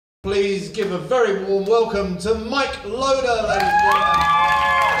Please give a very warm welcome to Mike Loder, ladies and gentlemen.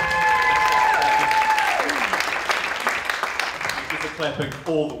 Thank you for clapping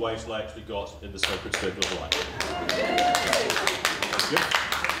all the ways I actually got in the sacred circle of life. Thank you.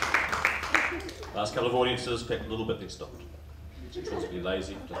 Last couple of audiences clapped a little bit, then stopped. It's intrinsically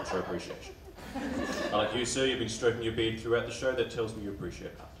lazy, doesn't show appreciation. Like you, sir, you've been stroking your beard throughout the show, that tells me you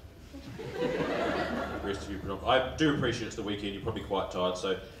appreciate art. The rest of you, I do appreciate it's the weekend, you're probably quite tired,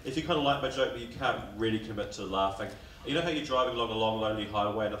 so if you kind of like my joke but you can't really commit to laughing, you know how you're driving along a long, lonely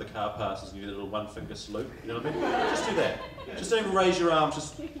highway, another car passes and you do a little one-finger salute, you know what I mean? Just do that. Just don't even raise your arms,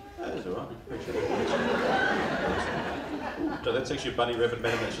 just, that's alright, appreciate it. So that's actually a bunny rabbit,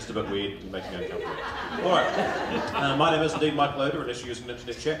 man, that's just a bit weird and making me uncomfortable. Alright, my name is indeed Mike Loder, unless you're using an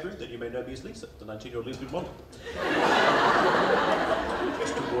internet chat room, then you may know me as Lisa, the 19-year-old lesbian model.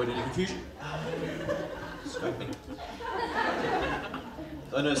 Just to avoid any confusion.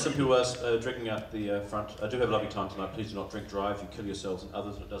 I know some people are drinking out the front. I do have a lovely time tonight. Please do not drink drive. You kill yourselves and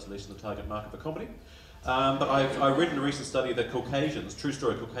others, and it does lessen the target market for comedy. But I read in a recent study that Caucasians, true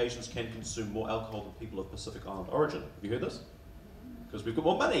story, Caucasians can consume more alcohol than people of Pacific Island origin. Have you heard this? Because we've got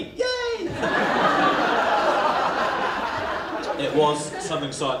more money. Yay! It was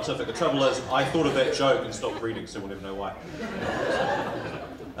something scientific. The trouble is, I thought of that joke and stopped reading, so we'll never know why.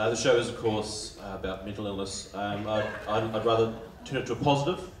 The show is, of course, about mental illness. I'd rather turn it to a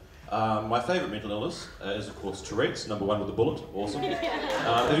positive. My favourite mental illness is, of course, Tourette's, #1 with a bullet. Awesome.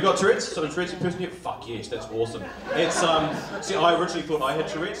 Have you got Tourette's? So Tourette's person here? Fuck yes, that's awesome. It's see, I originally thought I had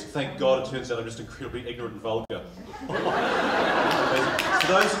Tourette's. Thank God, it turns out I'm just incredibly ignorant and vulgar. For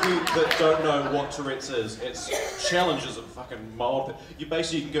those of you that don't know what Tourette's is, it's challenges of fucking mild. You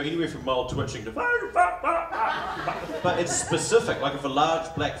basically can go anywhere from mild twitching to but it's specific. Like if a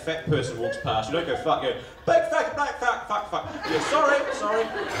large black fat person walks past, you don't go fuck, you go big fat black fuck. You go, sorry.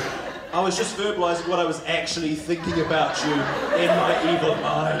 I was just verbalising what I was actually thinking about you in my evil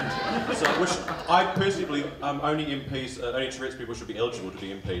mind. So, which I personally believe only MPs, only Tourette's people should be eligible to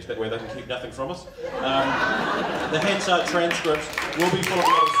be MPs. That way they can keep nothing from us. The Hansard transcripts will be full of a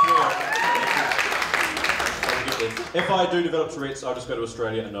lot of swearing. If I do develop Tourette's, I'll just go to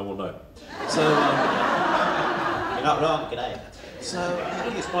Australia and no one will know. So, you're not wrong, g'day. So,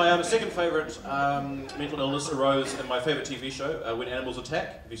 yes, my second favourite mental illness arose in my favourite TV show, When Animals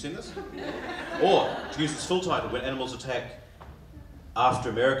Attack. Have you seen this? Or, to use its full title, When Animals Attack After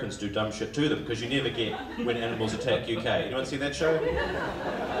Americans Do Dumb Shit to Them, because you never get When Animals Attack UK. Anyone seen that show?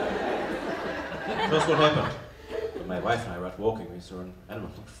 Tell us what happened. Well, my wife and I were out walking, we saw an animal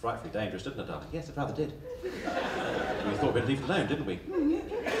that looked frightfully dangerous, didn't it, darling? Yes, it rather did. We thought we'd leave it alone, didn't we?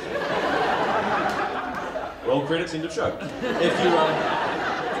 Roll credits, end of show. If you,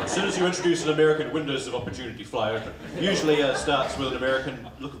 as soon as you introduce an American, windows of opportunity fly open. Usually starts with an American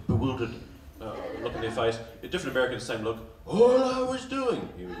look of bewildered look in their face. A different American, same look. All I was doing,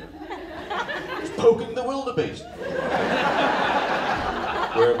 here we go, was poking the wildebeest.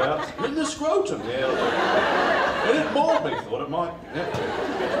 Whereabouts? In the scrotum. Yeah. And it mauled me, thought it might. Yeah.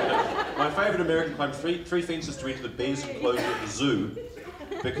 My favourite American climbed three fences to enter the bear's enclosure at the zoo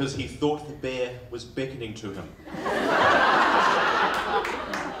because he thought the bear was beckoning to him.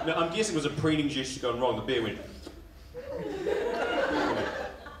 Now, I'm guessing it was a preening gesture gone wrong. The bear went.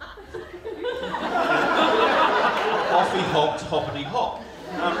 Off he hopped, hoppity hop.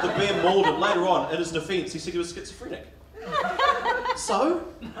 The bear mauled him. Later on, in his defence, he said he was schizophrenic. So?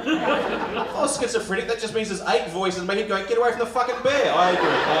 If I was schizophrenic, that just means there's 8 voices in my head going, get away from the fucking bear! I agree,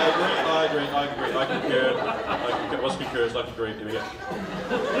 I concur. What's concurs, I agree, there we go.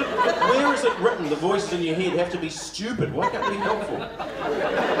 Where is it written, the voices in your head have to be stupid? Why can't they be helpful?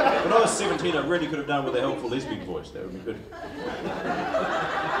 When I was 17, I really could have done with a helpful lesbian voice, that would be good.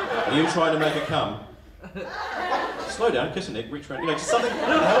 Are you trying to make a cum? Slow down, kiss a neck, reach around, you know, just something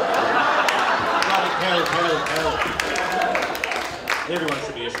helpful. Hell. Everyone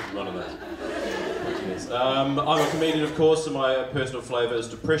should be issued one of those. Yes. I'm a comedian, of course, and my personal flavour is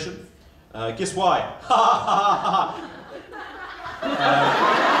depression. Guess why?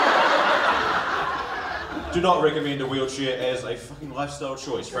 Do not recommend a wheelchair as a fucking lifestyle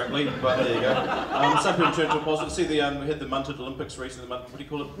choice, frankly, but there you go. Some people turn to a positive. See, we had the Munted Olympics recently, what do you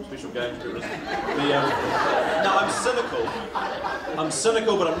call it? Special Games. Now, I'm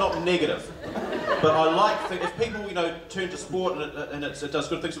cynical, but I'm not negative. But I like if people, you know, turn to sport and it does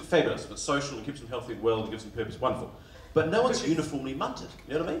good things, it's fabulous. If it's social and keeps them healthy and well and gives them purpose, wonderful. But no one's uniformly munted,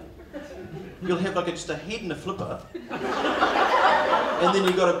 you know what I mean? You'll have like just a head and a flipper, and then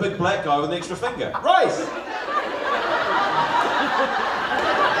you've got a big black guy with an extra finger. Right!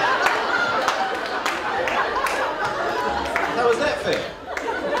 How is that fair?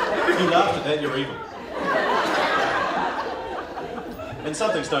 you laughed at that, you're evil. And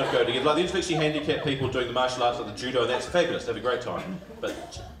some things don't go together. Like the intellectually handicapped people doing the martial arts, like the judo, and that's fabulous. They have a great time.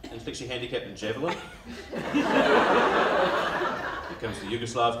 But intellectually handicapped in javelin. Here comes the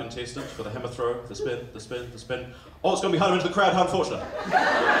Yugoslav contestant for the hammer throw, the spin, the spin, the spin. Oh, it's going to be hard into the crowd. How unfortunate.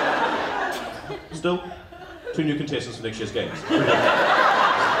 Still, 2 new contestants for next year's games.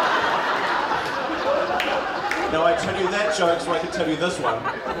 Now I tell you that joke so I can tell you this one.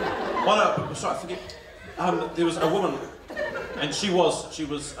 Oh no, sorry, I forget. There was a woman, and she was.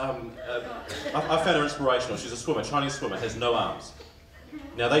 I found her inspirational. She's a swimmer, Chinese swimmer, has no arms.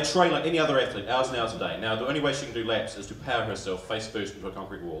 Now they train like any other athlete, hours and hours a day. Now the only way she can do laps is to power herself face first into a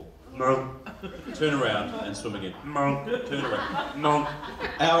concrete wall. No. Turn around and swim again. No. Turn around. No.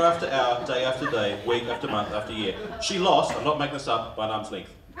 Hour after hour, day after day, week after month after year. She lost, I'm not making this up, by an arm's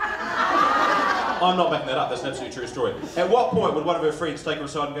length. I'm not making that up, that's an absolutely true story. At what point would one of her friends take her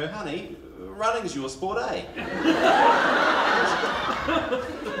aside and go, honey, running's your sport, eh?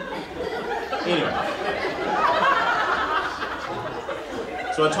 Anyway.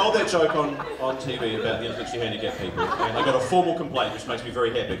 So I told that joke on TV about the intellectually handicapped people, and I got a formal complaint, which makes me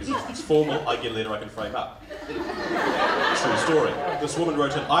very happy, because if it's formal, I get a letter I can frame up. True story. This woman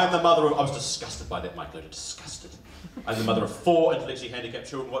wrote in, I am the mother of... I was disgusted by that, Mike Loder, disgusted. I'm the mother of 4 intellectually handicapped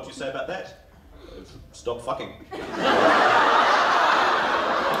children. What do you say about that? Stop fucking.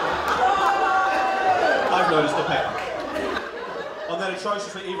 I've noticed the pattern. On that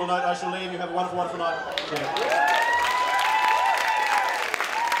atrociously evil note, I shall leave. You have a wonderful, wonderful night. Yeah.